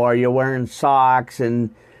 are you wearing socks?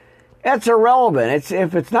 And it's irrelevant.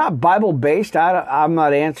 If it's not Bible-based, I'm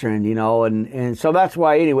not answering, and so that's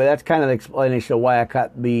why, anyway, that's kind of the explanation of why I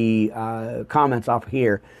cut the comments off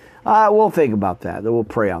here. We'll think about that. We'll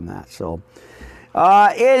pray on that. So,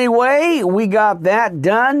 anyway, we got that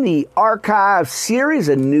done. The archive series,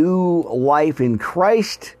 A New Life in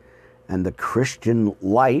Christ. and the Christian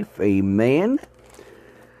life. Amen.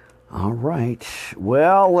 All right.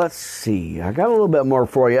 Well, let's see. I got a little bit more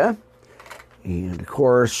for you. And, of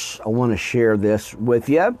course, I want to share this with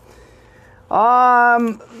you.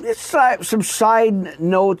 It's some side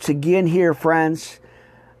notes again here, friends.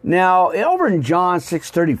 Now, over in John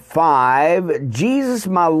 6:35, Jesus,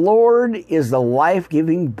 my Lord, is the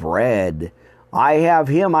life-giving bread. I have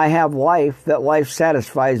him, I have life. That life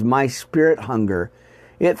satisfies my spirit hunger.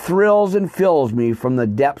 It thrills and fills me from the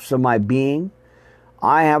depths of my being.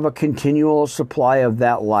 I have a continual supply of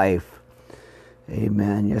that life.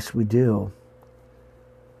 Amen. Yes, we do.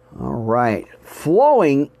 All right.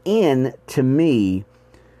 Flowing in to me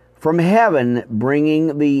from heaven,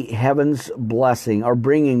 bringing the heaven's blessing, or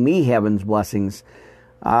bringing me heaven's blessings,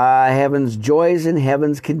 heaven's joys and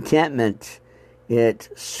heaven's contentment. It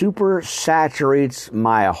super saturates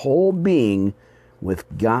my whole being with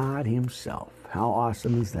God himself. How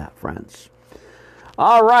awesome is that, friends?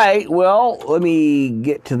 All right, well, let me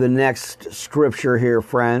get to the next scripture here,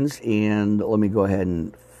 friends, and let me go ahead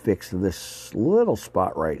and fix this little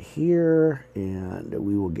spot right here, and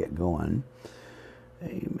we will get going.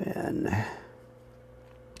 Amen.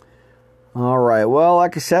 All right. Well,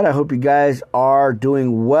 like I said, I hope you guys are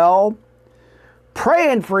doing well.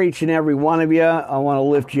 Praying for each and every one of you. I want to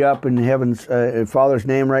lift you up in heaven's Father's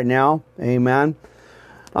name right now. Amen.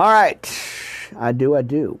 All right. I do.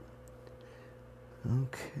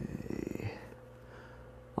 Okay.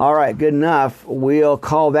 All right. Good enough. We'll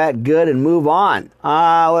call that good and move on.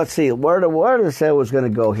 Let's see. Where did I say I was going to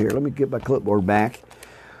go here? Let me get my clipboard back.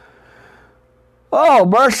 Oh,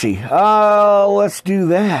 mercy. Let's do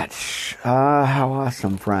that. How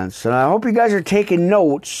awesome, friends. And I hope you guys are taking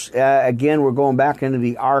notes. Again, we're going back into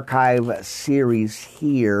the archive series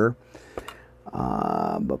here.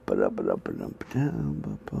 Where do I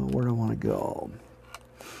want to go?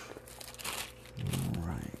 All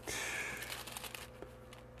right.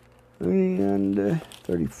 And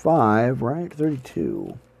 35, right?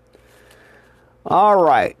 32. All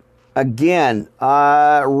right. Again,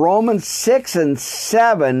 Romans 6 and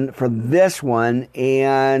 7 for this one,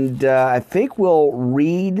 and I think we'll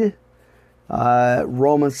read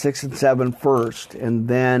Romans 6 and 7 first, and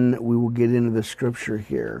then we will get into the scripture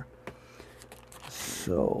here.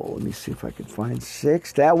 So let me see if I can find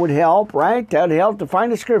 6. That would help, right? That would help to find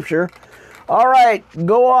the scripture. All right,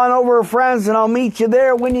 go on over, friends, and I'll meet you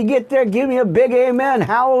there. When you get there, give me a big amen.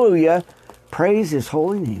 Hallelujah. Praise his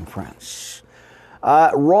holy name, friends.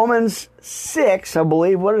 Romans 6, I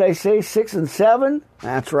believe. What did I say? 6 and 7?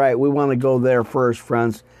 That's right. We want to go there first,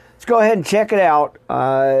 friends. Let's go ahead and check it out.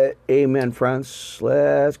 Amen, friends.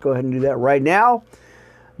 Let's go ahead and do that right now.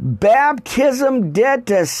 Baptism, dead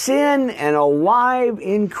to sin and alive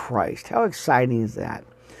in Christ. How exciting is that?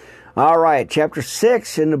 All right, chapter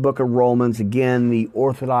 6 in the book of Romans. Again, the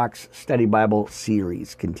Orthodox Study Bible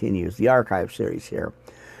series continues, the archive series here.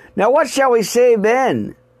 Now, what shall we say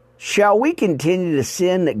then? Shall we continue to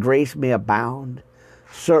sin that grace may abound?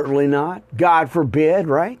 Certainly not. God forbid,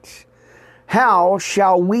 right? How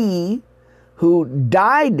shall we who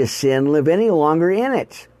died to sin live any longer in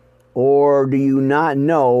it? Or do you not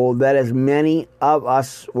know that as many of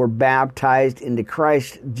us were baptized into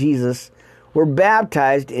Christ Jesus, were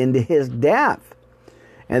baptized into his death?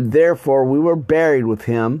 And therefore we were buried with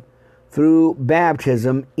him through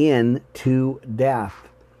baptism into death.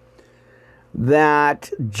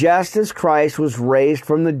 That just as Christ was raised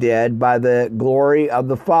from the dead by the glory of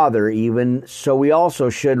the Father, even so we also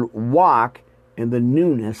should walk in the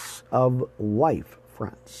newness of life,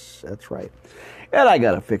 friends. That's right. And I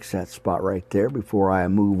got to fix that spot right there before I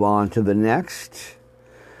move on to the next.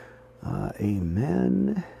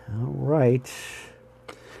 Amen. All right.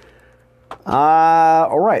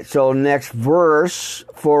 All right, so next verse.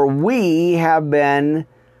 For we have been...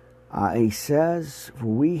 he says,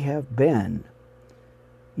 we have been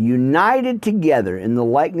united together in the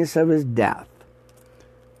likeness of his death.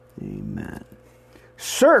 Amen.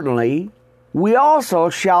 Certainly, we also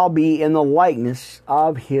shall be in the likeness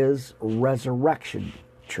of his resurrection,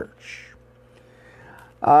 church.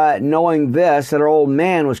 Knowing this, that our old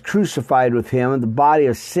man was crucified with him, and the body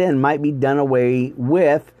of sin might be done away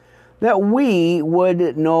with, that we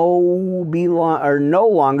would no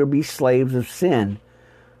longer be slaves of sin.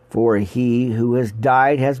 For he who has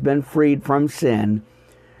died has been freed from sin.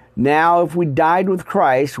 Now, if we died with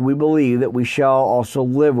Christ, we believe that we shall also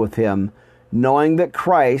live with him, knowing that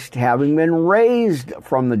Christ, having been raised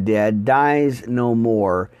from the dead, dies no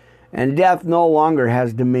more, and death no longer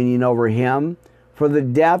has dominion over him. For the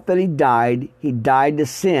death that he died to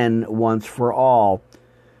sin once for all.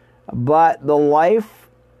 But the life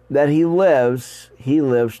that he lives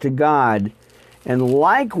to God. And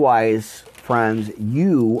likewise, friends,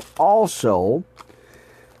 you also,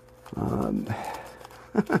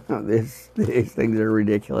 these things are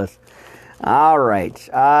ridiculous. All right.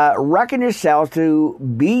 Reckon yourselves to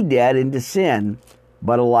be dead into sin,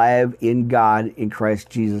 but alive in God in Christ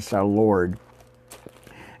Jesus our Lord.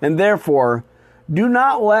 And therefore, do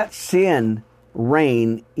not let sin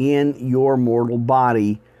reign in your mortal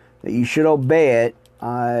body, that you should obey it.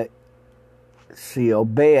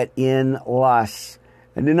 Obey it in lusts.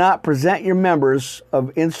 And do not present your members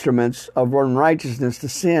of instruments of unrighteousness to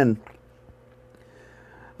sin,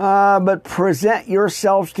 but present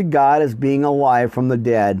yourselves to God as being alive from the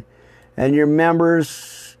dead, and your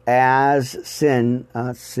members as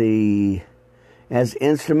as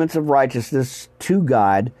instruments of righteousness to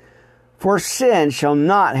God. For sin shall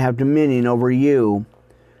not have dominion over you,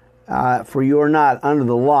 for you are not under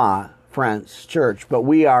the law, friends, church, but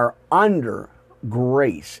we are under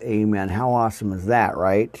grace. Amen. How awesome is that,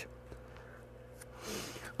 right?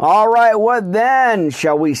 All right, what then?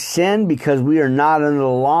 Shall we sin because we are not under the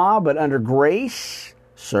law, but under grace?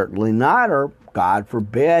 Certainly not, or God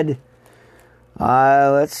forbid.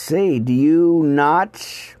 Let's see. Do you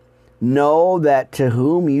not know that to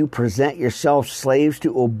whom you present yourselves slaves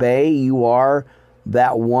to obey, you are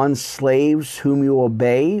that one slaves whom you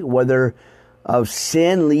obey, whether of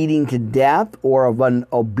sin leading to death or of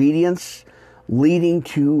obedience leading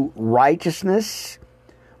to righteousness?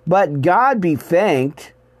 But God be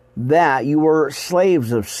thanked that you were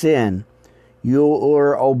slaves of sin. You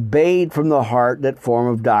were obeyed from the heart that form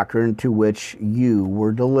of doctrine to which you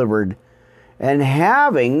were delivered. And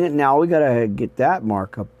having, now we got to get that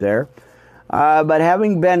mark up there, but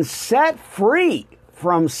having been set free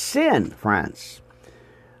from sin, friends,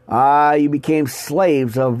 you became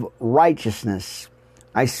slaves of righteousness.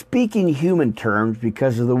 I speak in human terms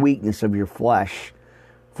because of the weakness of your flesh.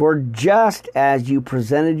 For just as you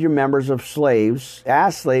presented your members of slaves,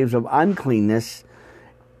 as slaves of uncleanness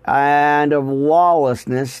and of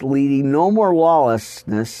lawlessness, leading no more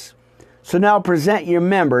lawlessness, so now present your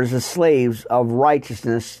members as slaves of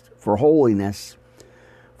righteousness for holiness.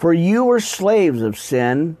 For you were slaves of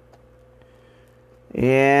sin,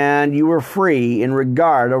 and you were free in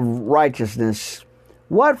regard of righteousness.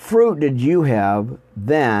 What fruit did you have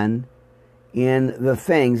then in the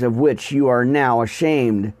things of which you are now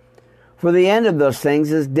ashamed? For the end of those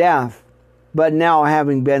things is death. But now,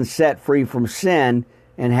 having been set free from sin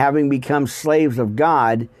and having become slaves of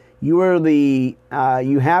God, you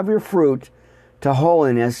have your fruit to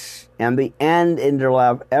holiness, and the end into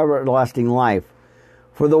everlasting life.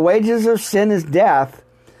 For the wages of sin is death,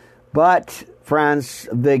 but, friends,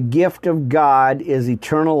 the gift of God is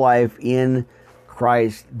eternal life in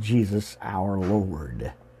Christ Jesus our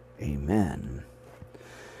Lord. Amen.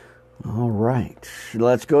 All right.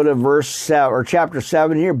 Let's go to verse 7, or chapter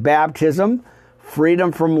 7 here. Baptism,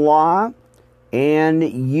 freedom from law, and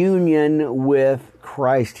union with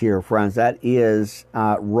Christ here, friends. That is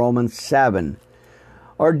Romans 7.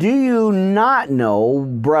 Or do you not know,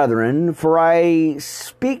 brethren, for I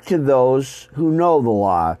speak to those who know the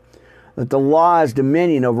law, that the law has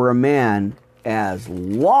dominion over a man as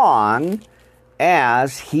long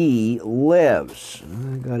as he lives.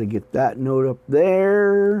 I got to get that note up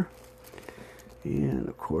there. And,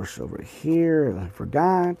 of course, over here, I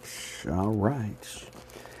forgot. All right.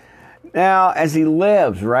 Now, as he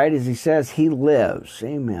lives, right? As he says, he lives.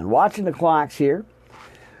 Amen. Watching the clocks here.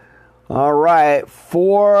 All right.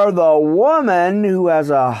 For the woman who has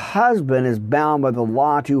a husband is bound by the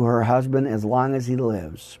law to her husband as long as he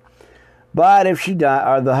lives. But if she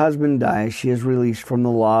or the husband dies, she is released from the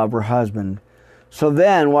law of her husband. So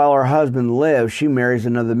then, while her husband lives, she marries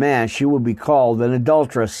another man. She will be called an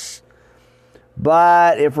adulteress.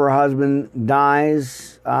 But if her husband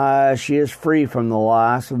dies, she is free from the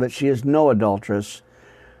law, so that she is no adulteress,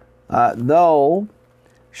 though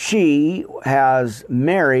she has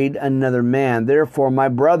married another man. Therefore, my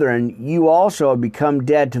brethren, you also have become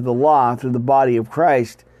dead to the law through the body of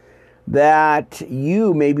Christ, that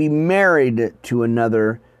you may be married to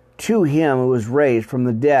another, to him who was raised from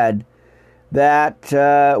the dead,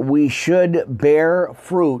 that we should bear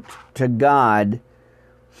fruit to God.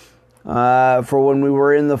 For when we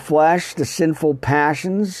were in the flesh, the sinful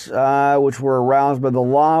passions which were aroused by the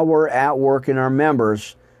law were at work in our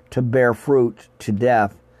members to bear fruit to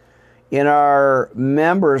death. In our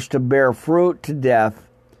members to bear fruit to death.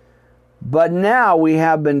 But now we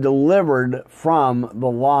have been delivered from the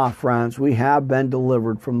law, friends. We have been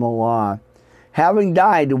delivered from the law. Having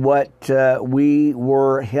died to what we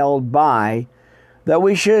were held by, that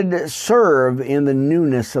we should serve in the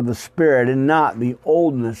newness of the Spirit and not the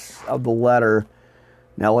oldness of the letter.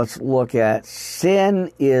 Now let's look at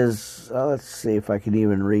sin is, let's see if I can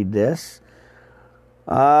even read this.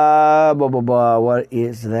 What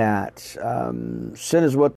is that? Sin is what